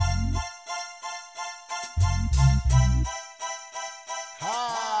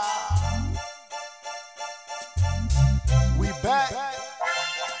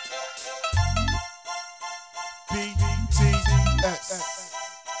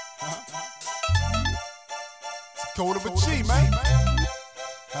It's the code of a G, man.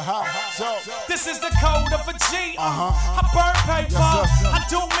 This is the code of a G. I burn paper. I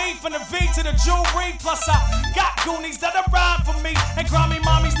do me from the V to the jewelry. Plus I got goonies that'll ride for me and grimy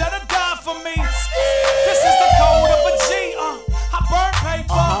mommies that'll die for me. This is the code of a G. I burn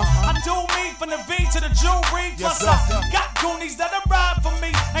paper. I do me from the V to the jewelry. Plus I got goonies that'll ride for me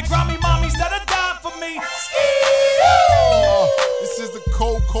and grimy mommies that'll die for me. This is the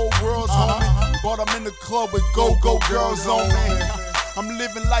cold world's homie. But I'm in the club with go-go girls on me. I'm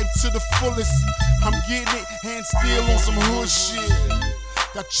living life to the fullest. I'm getting it, hand still on some hood shit.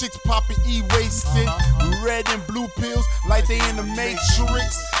 Got chicks popping E-wasted, red and blue pills like they in the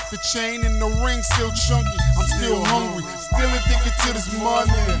Matrix. The chain and the ring still chunky. I'm still hungry, still addicted to this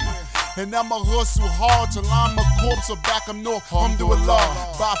money. And I'ma hustle hard till I'm a corpse or back up north.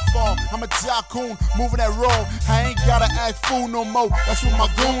 Alhamdulillah, by far, I'm a tycoon, moving that road. I ain't gotta act fool no more. That's what my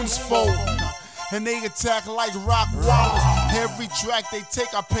goons for. And they attack like rock wallers. Every track they take,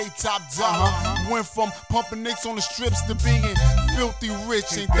 I pay top dollar. Went from pumping nicks on the strips to being filthy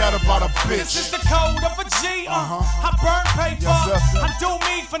rich. Ain't that about a bitch? This is the code of a G. I burn paper. I do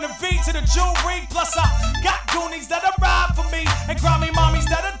me from the V to the jewelry. Plus I got goonies that'll ride for me and grimy mommies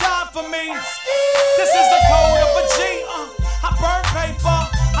that'll die for me. This is the code of a G. I burn paper.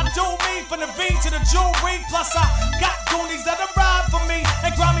 I do me from the V to the jewelry. Plus I got goonies that'll ride for me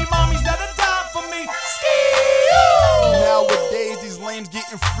and grimy mommies that'll die for me. Nowadays these lames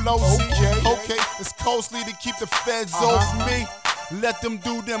getting flossy. Okay, it's costly to keep the feds off me. Let them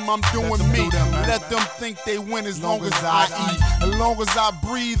do them, I'm doing me. Let them think they win as long as I eat. As long as I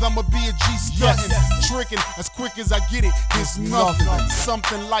breathe, I'ma be a G stuntin'. Trickin' as quick as I get it, it's nothing.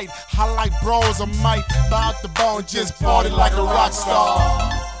 Something light, I like bros, I might buy out the bar and just party like a rock star.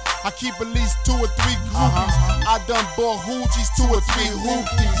 I keep at least 2 or 3 groupies. I done bought hoochies, 2 or 3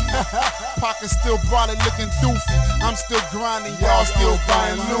 hoopies. Pockets still brolic looking doofy. I'm still grinding, y'all still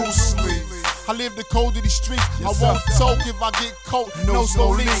buying loosely. I live the code of these streets. I won't talk if I get caught. No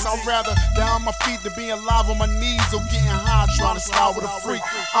leaks. I'd rather down my feet than being alive on my knees or getting high trying to slide with a freak.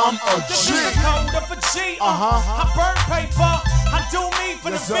 I'm a G. This is the code of a G. I burn paper. I do me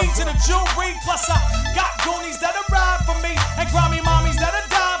from the V to the jewelry. Plus I got goonies that'll ride for me and grimy mommies that'll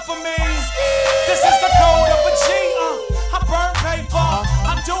die for me. This is the code of a G. I burn paper.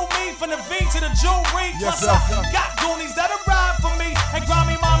 I do me from the V to the jewelry. Plus I got goonies that'll ride for me and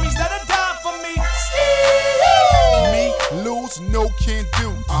grimy mommies that'll die for me. Me lose, no can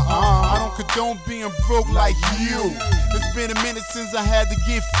do. I don't condone being broke like you. It's been a minute since I had to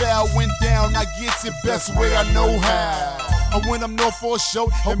get foul. Went down, I get it best way I know how. I went up north for a show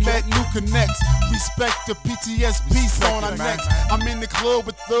and met new connects. Respect the PTS, peace on our necks. I'm in the club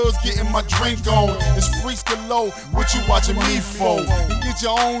with thugs getting my drink on. It's freaks galore, what you watching me for? And get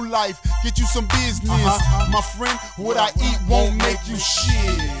your own life, get you some business. My friend, what I eat won't make you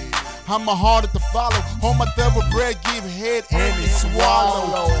shit. I'm a harder to follow. Hold my thoroughbred, give head and it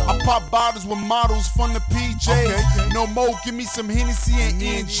swallow. I pop bottles with models from the PJ. No more, give me some Hennessy and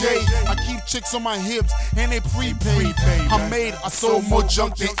NJ. I keep chicks on my hips and they prepaid. I sold more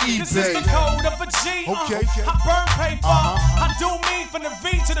junk than eBay. This is the code of a G. I burn paper. I do me from the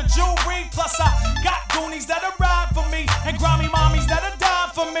V to the jewelry. Plus I got goonies that'll ride for me and grimy mommies that'll die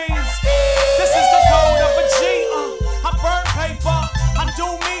for me. This is the code of a G. I burn paper. I do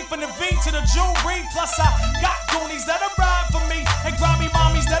me from the V to the jewelry. Plus I got goonies that'll ride for me and grimy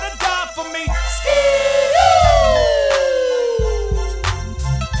mommies that'll die for me.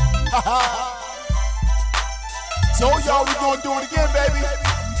 Told y'all we gonna do it again, baby.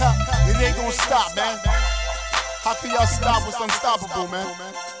 It ain't gonna stop, man. How can y'all stop what's unstoppable, man?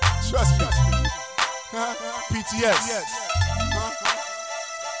 Trust me. PTS.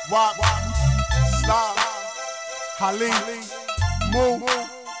 Wop. Slide. Halim. Move.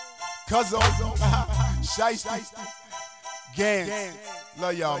 Cuzzo. Shiesty. Gans.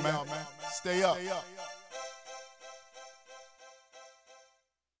 Love y'all, man. Stay up.